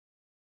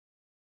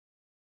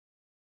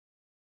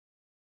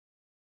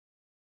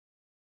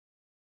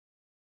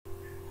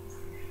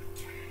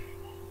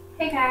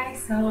Hey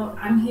guys, so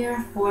I'm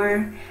here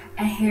for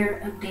a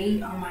hair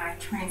update on my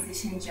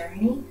transition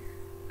journey.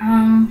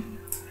 I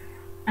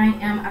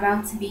am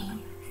about to be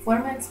 4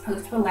 months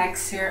post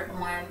relaxer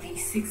on the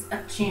 6th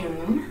of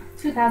June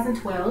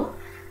 2012,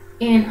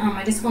 and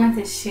I just wanted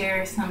to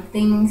share some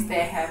things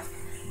that have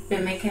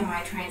been making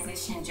my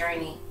transition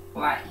journey a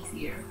lot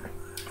easier.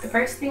 The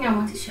first thing I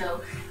want to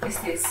show is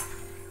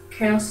this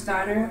Carol's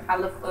Daughter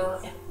Olive Oil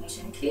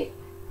Infusion Kit.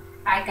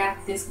 I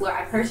got this,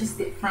 I purchased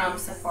it from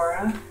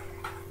Sephora,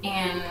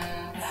 and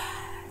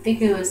I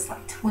think it was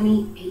like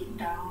 $28,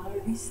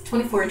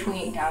 $24 or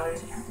 $28,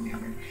 I can't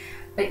remember.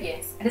 But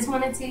yes, I just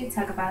wanted to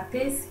talk about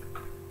this,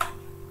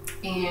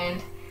 and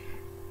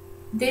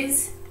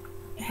this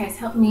has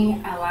helped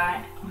me a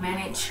lot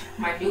manage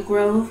my new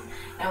growth,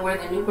 and where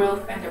the new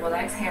growth and the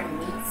relaxed hair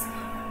meets,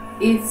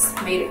 it's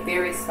made it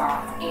very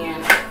soft.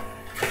 And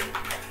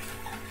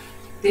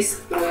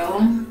this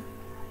oil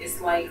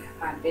is like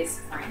my best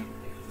friend.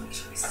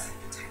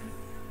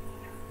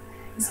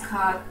 It's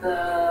called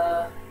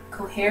the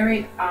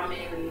Coherent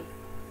Almond.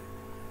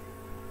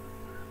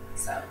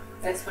 So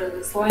that's what it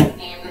looks like,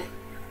 and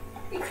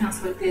it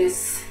comes with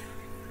this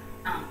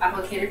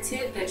applicator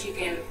tip that you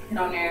can put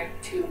on there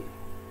to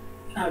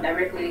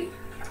directly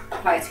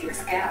apply to your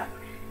scalp,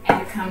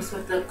 and it comes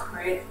with the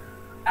correct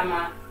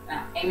amount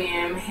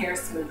AMM hair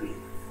smoothie.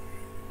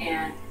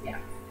 And yeah,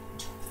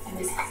 and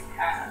this is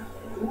how,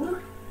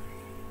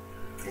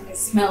 and it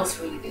smells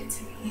really good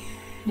to me.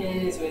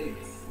 It is really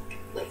good.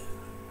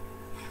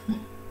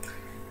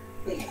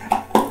 But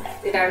yeah,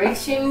 the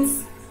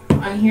directions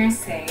on here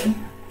say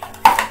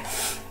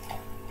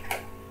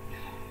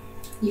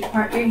you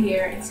part your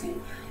hair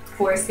into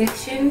 4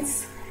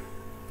 sections,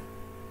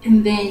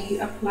 and then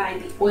you apply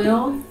the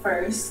oil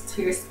first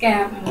to your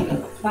scalp, and when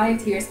you apply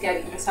it to your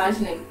scalp, you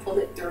massage it and pull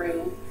it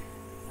through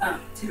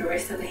to the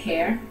rest of the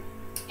hair,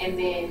 and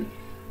then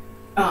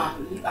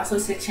you also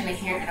section the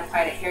hair and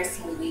apply the hair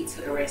smoothie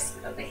to the rest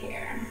of the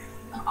hair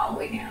all the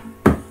way down.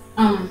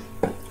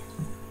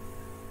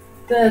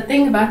 The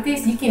thing about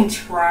this, you can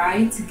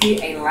try to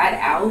get a lot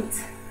out.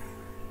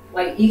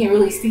 Like, you can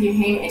really stick your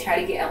hand and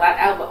try to get a lot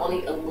out, but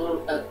only a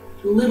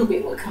little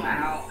bit will come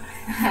out.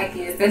 I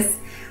guess that's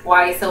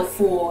why it's so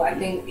full. I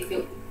think if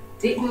it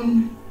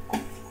didn't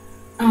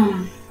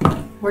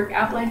work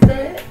out like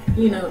that,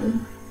 you know,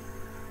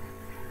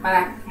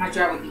 my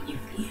jar would be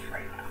empty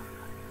right now.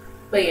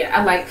 But yeah,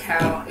 I like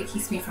how it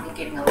keeps me from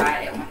getting a lot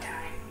at one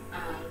time.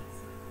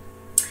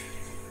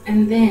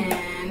 And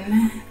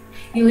then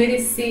you let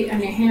it sit on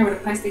your hair with a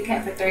plastic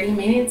cap for 30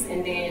 minutes,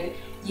 and then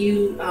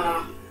you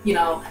you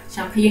know,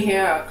 shampoo your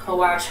hair or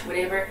co-wash,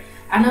 whatever.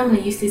 I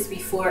normally use this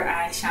before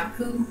I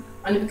shampoo,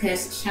 only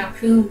because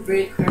shampoo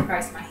really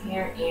clarifies my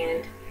hair,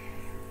 and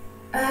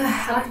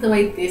I like the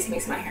way this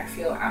makes my hair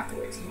feel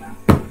afterwards, you know.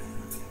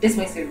 This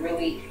makes it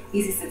really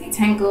easy to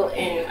detangle,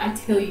 and I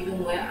tell you,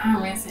 when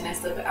I'm rinsing that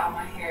stuff out,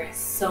 my hair is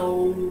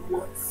so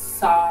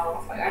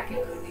soft. Like, I can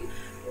literally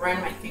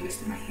run my fingers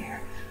through my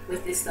hair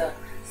with this stuff.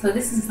 So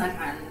this is like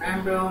my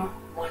 #1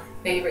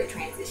 favorite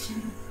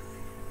transition,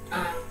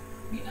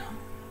 you know,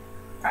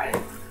 product.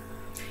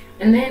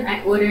 And then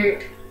I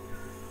ordered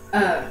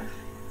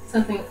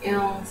something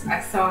else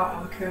I saw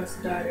on Carol's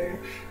Daughter.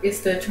 It's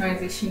the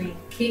transitioning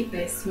kit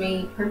that's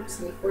made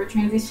purposely for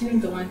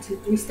transitioning, the 1, 2,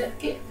 3 step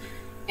kit.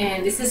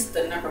 And this is the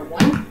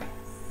 #1.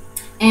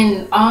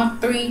 And all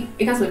 3,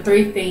 it comes with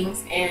 3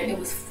 things, and it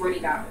was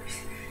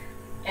 $40.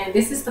 And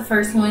this is the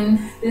first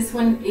one. This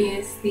one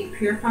is the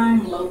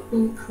Purifying Low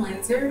Poo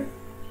Cleanser.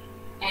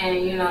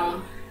 And you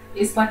know,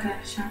 it's like a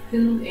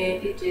shampoo,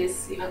 and it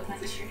just, you know,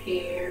 cleanses your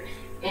hair.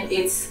 And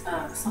it's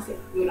sulfate,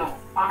 you know,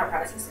 all her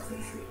products are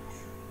sulfate free.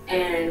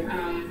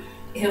 And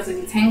it helps to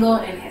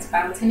detangle, and it has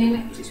biotin in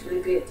it, which is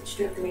really good to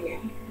strengthen your hair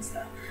and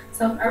stuff.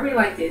 So I really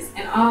like this.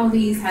 And all of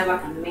these have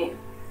like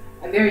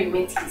a very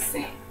minty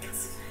scent. It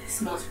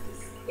smells really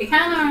good. It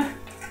kind of,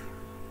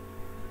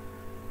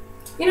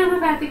 you know,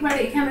 if I think about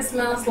it, it kind of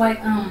smells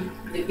like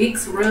the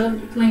Vicks rub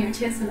you put on your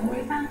chest in the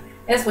wintertime.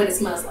 That's what it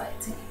smells like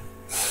to me.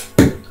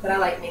 But I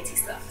like minty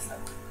stuff. So.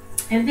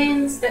 And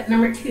then step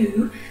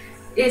 #2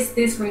 is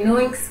this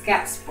Renewing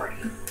Scalp Spray.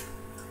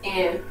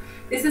 And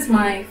this is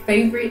my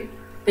favorite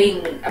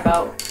thing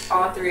about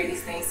all 3 of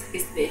these things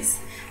is this.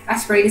 I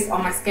spray this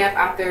on my scalp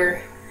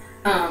after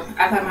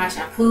I put my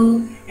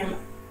shampoo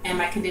and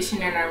my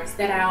conditioner, and I rinse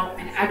that out.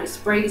 And I just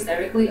spray this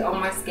directly on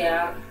my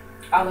scalp,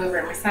 all over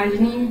and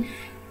massaging,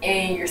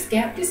 and your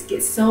scalp just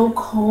gets so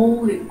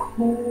cold and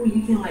cool.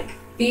 You can like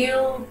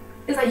feel,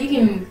 it's like you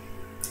can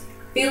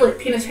feel it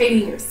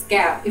penetrating your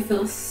scalp. It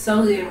feels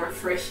so good and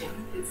refreshing.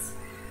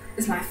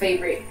 It's my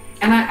favorite.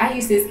 And I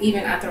use this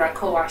even after I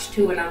co-wash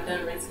too. When I'm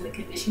done rinsing the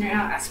conditioner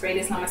out, I spray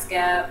this on my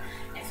scalp,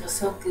 and it feels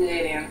so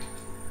good. And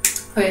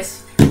of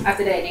course,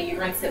 after that, then you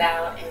rinse it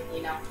out, and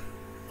you know,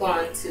 go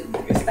on to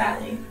your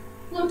styling.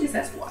 Well, this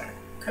has water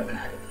coming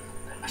out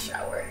of my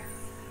shower.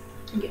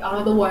 Get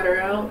all the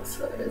water out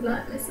so it does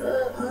not mess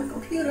up on the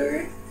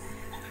computer.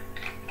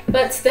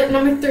 But step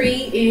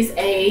 #3 is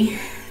a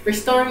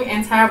restoring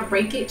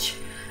anti-breakage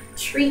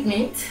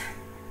treatment.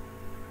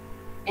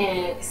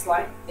 and it's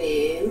like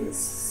this.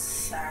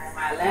 Sorry,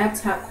 my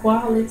laptop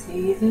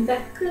quality isn't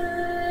that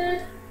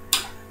good,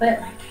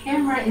 but my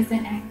camera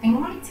isn't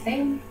acting right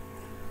today.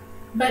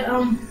 But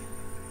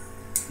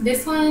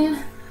this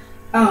one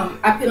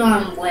I put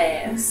on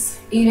last,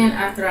 even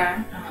after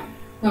I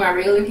with my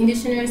regular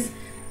conditioners,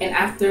 and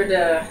after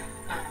the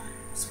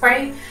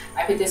spray,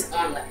 I put this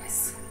on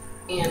last.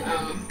 And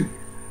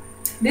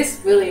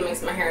this really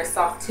makes my hair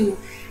soft too.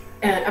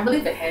 And I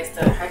believe it has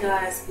the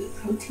hydrolyzed wheat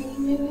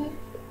protein in it.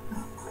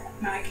 Oh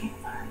crap, now I can't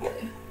find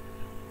it.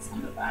 It's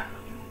on the bottom.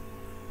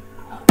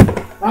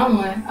 Oh, wrong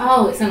one.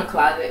 Oh, it's in the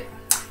closet.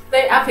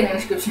 But I'll put in the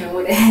description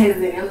what it has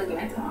in it. I'm looking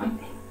at the wrong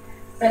thing.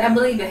 But I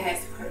believe it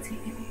has protein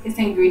in it. Its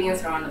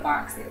ingredients are on the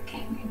box that it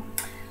came in.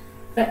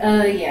 But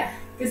yeah,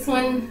 this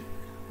one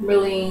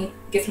really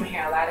gets my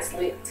hair a lot of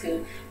slip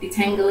to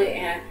detangle it.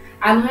 And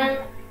I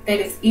learned that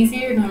it's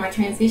easier during my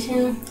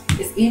transition.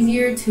 It's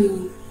easier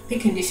to put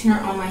conditioner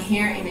on my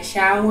hair in the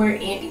shower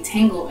and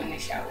detangle in the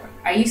shower.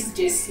 I used to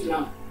just,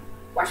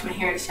 wash my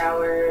hair in the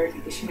shower,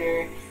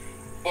 conditioner,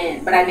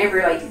 but I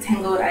never like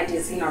detangled. I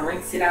just,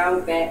 rinse it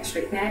out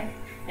straight back.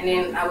 And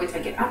then I wait till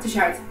I get out the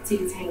shower to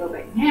detangle.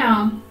 But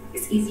now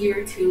it's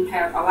easier to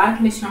have a lot of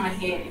conditioner on my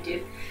head and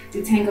just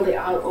detangle it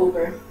all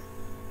over,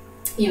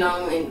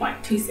 in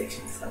like 2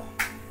 sections. So,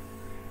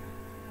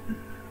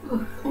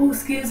 oh,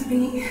 excuse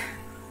me.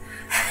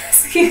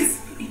 Excuse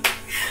me.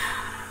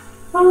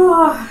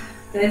 Oh,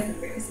 that's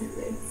embarrassing.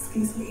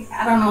 Excuse me.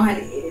 I don't know how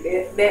to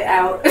edit that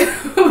out.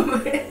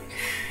 But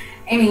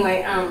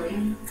anyway,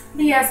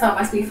 but yeah, so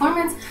my Sweet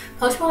Performance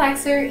Post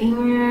Relaxer,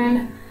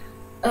 and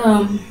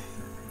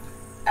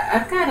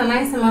I've got a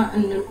nice amount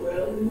of new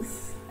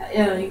growth.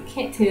 You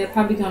can't tell.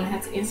 Probably gonna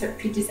have to insert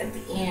pictures at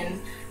the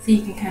end so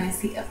you can kind of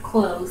see up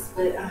close.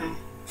 But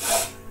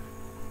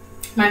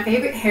my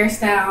favorite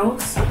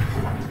hairstyles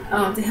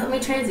to help me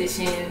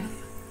transition.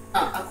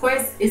 Of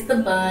course, it's the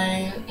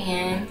bun,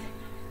 and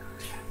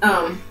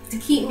to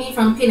keep me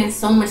from putting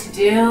so much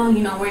gel,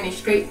 wearing it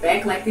straight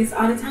back like this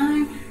all the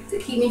time, to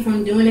keep me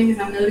from doing it,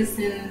 because I'm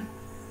noticing,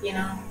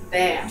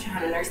 that I'm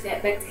trying to nurse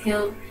that back to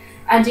health.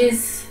 I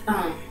just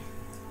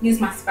use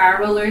my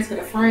spiralers for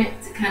the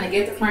front to kind of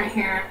give the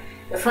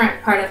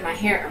front part of my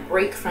hair a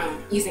break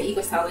from using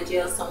Eco Solid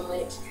gel so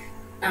much,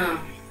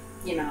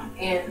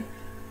 and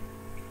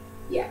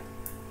yeah.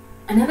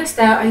 Another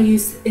style I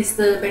use is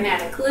the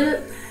banana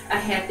clip. I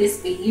had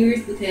this for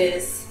years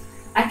because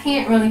I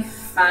can't really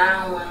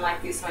find one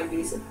like this in my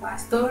beauty supply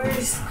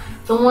stores.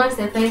 The ones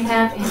that they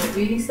have in the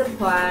beauty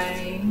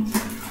supply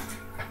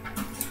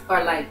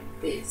are like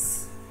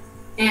this,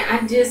 and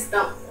I just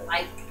don't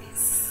like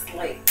this.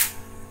 Like,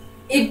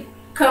 it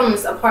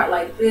comes apart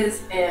like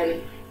this,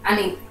 and I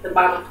need the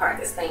bottom part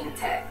to stay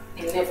intact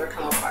and never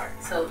come apart.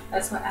 So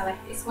that's why I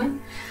like this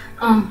one.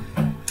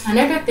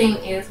 Another thing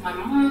is my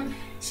mom.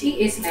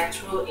 She is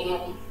natural,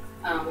 and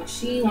when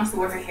she wants to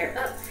wear her hair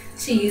up,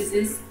 she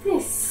uses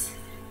this.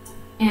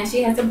 And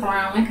she has a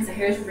brown one because her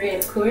hair is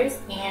red, of course.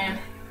 And,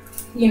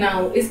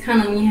 it's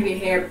kind of when you have your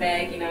hair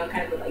back,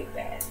 kind of look like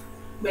that.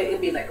 But it'll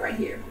be like right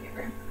here,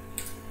 whatever.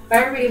 But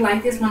I really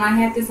like this one. I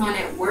had this on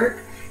at work.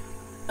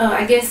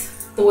 I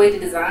guess the way the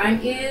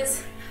design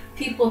is,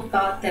 people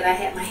thought that I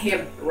had my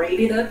hair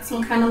braided up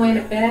some kind of way in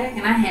the back.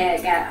 And I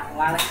had got a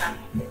lot of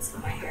compliments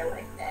with my hair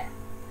like that.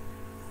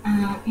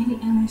 Any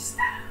other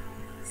style?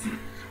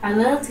 I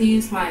love to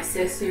use my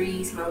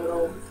accessories, my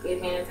little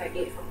headbands I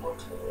get from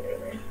Ulta or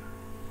whatever.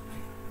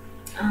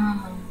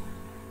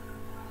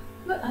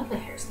 What other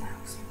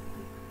hairstyles?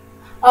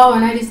 Oh,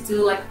 and I just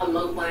do like a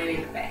low bun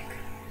in the back.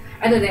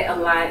 I do that a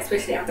lot,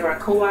 especially after I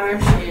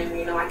co-wash,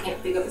 and I can't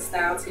think of a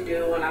style to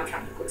do when I'm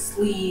trying to go to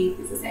sleep.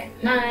 This is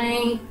at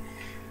night.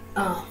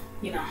 I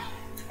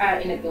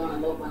end up doing a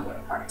low bun with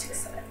a part to the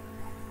side.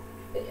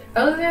 But yeah,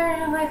 those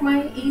are like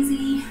my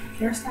easy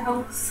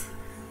hairstyles.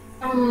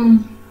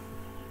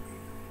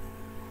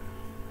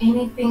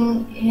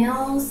 Anything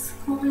else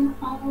going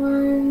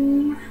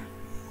on?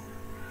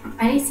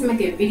 I need to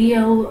make a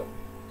video,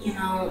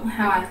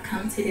 how I've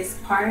come to this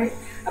part,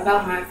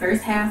 about my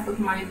first half of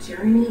my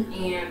journey,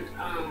 and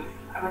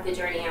about the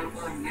journey I'm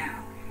on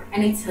now. I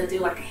need to do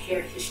like a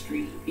hair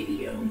history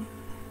video,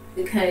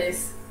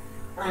 because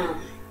a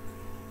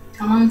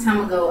long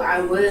time ago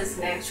I was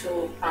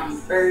natural from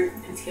birth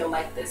until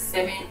like the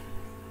 6th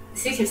or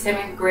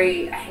 7th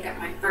grade. I had got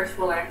my first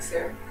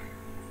relaxer,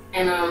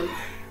 and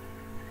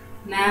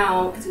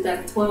now in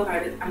 2012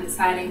 I'm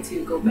deciding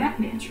to go back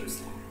natural.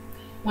 So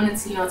wanted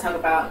to talk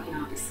about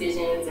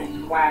decisions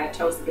and why I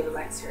chose to be a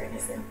relaxer in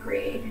the 7th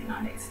grade and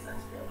all that stuff,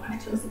 why I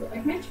chose to go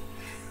back natural.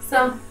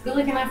 So be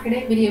looking out for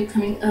that video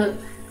coming up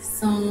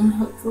soon,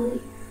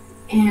 hopefully.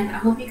 And I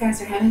hope you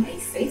guys are having a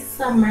safe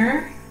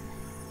summer,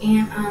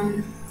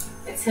 and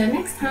until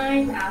next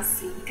time, I'll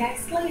see you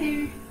guys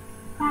later.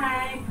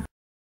 Bye.